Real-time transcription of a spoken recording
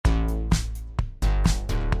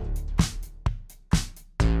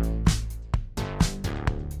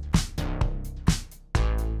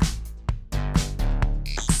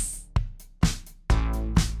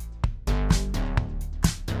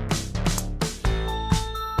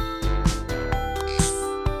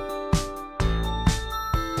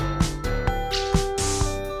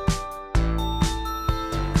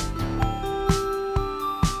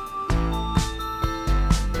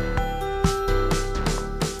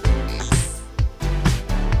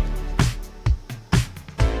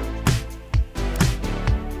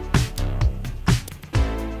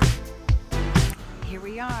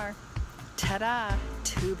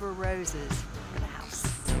leftover roses for the house.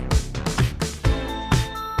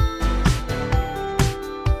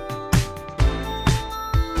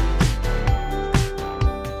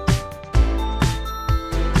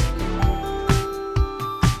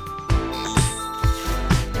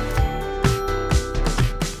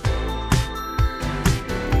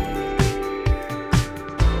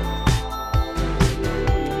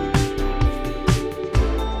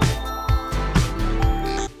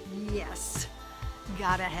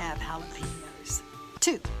 Gotta have jalapenos.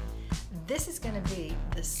 2, this is gonna be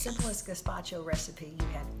the simplest gazpacho recipe you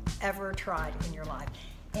have ever tried in your life.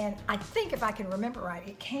 And I think if I can remember right,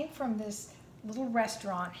 it came from this little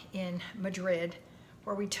restaurant in Madrid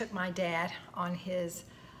where we took my dad on his,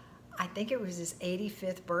 I think it was his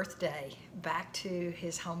 85th birthday, back to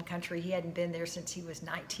his home country. He hadn't been there since he was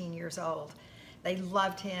 19 years old. They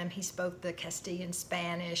loved him. He spoke the Castilian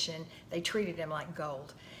Spanish, and they treated him like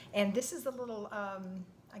gold. And this is the little,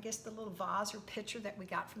 I guess the little vase or pitcher that we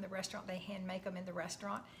got from the restaurant. They hand make them in the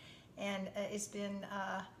restaurant. And it's been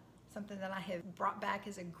something that I have brought back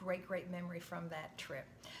as a great, great memory from that trip.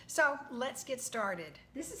 So let's get started.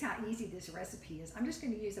 This is how easy this recipe is. I'm just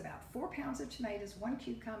going to use about 4 pounds of tomatoes, 1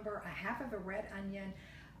 cucumber, 1/2 of a red onion,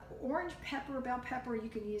 orange pepper, bell pepper. You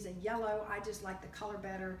can use a yellow. I just like the color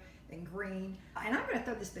better than green. And I'm going to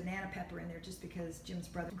throw this banana pepper in there just because Jim's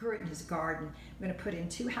brother grew it in his garden. I'm going to put in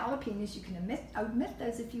 2 jalapenos. You can omit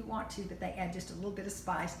those if you want to, but they add just a little bit of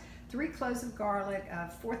spice. 3 cloves of garlic,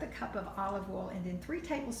 1/4 cup of olive oil, and then 3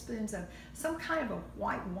 tablespoons of some kind of a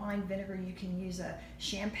white wine vinegar. You can use a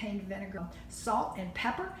champagne vinegar, salt and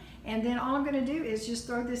pepper. And then all I'm going to do is just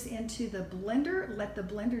throw this into the blender, let the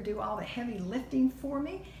blender do all the heavy lifting for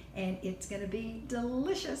me, and it's going to be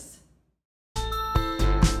delicious.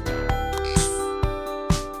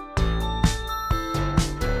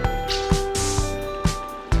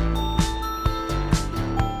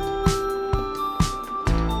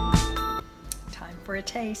 For a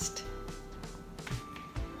taste.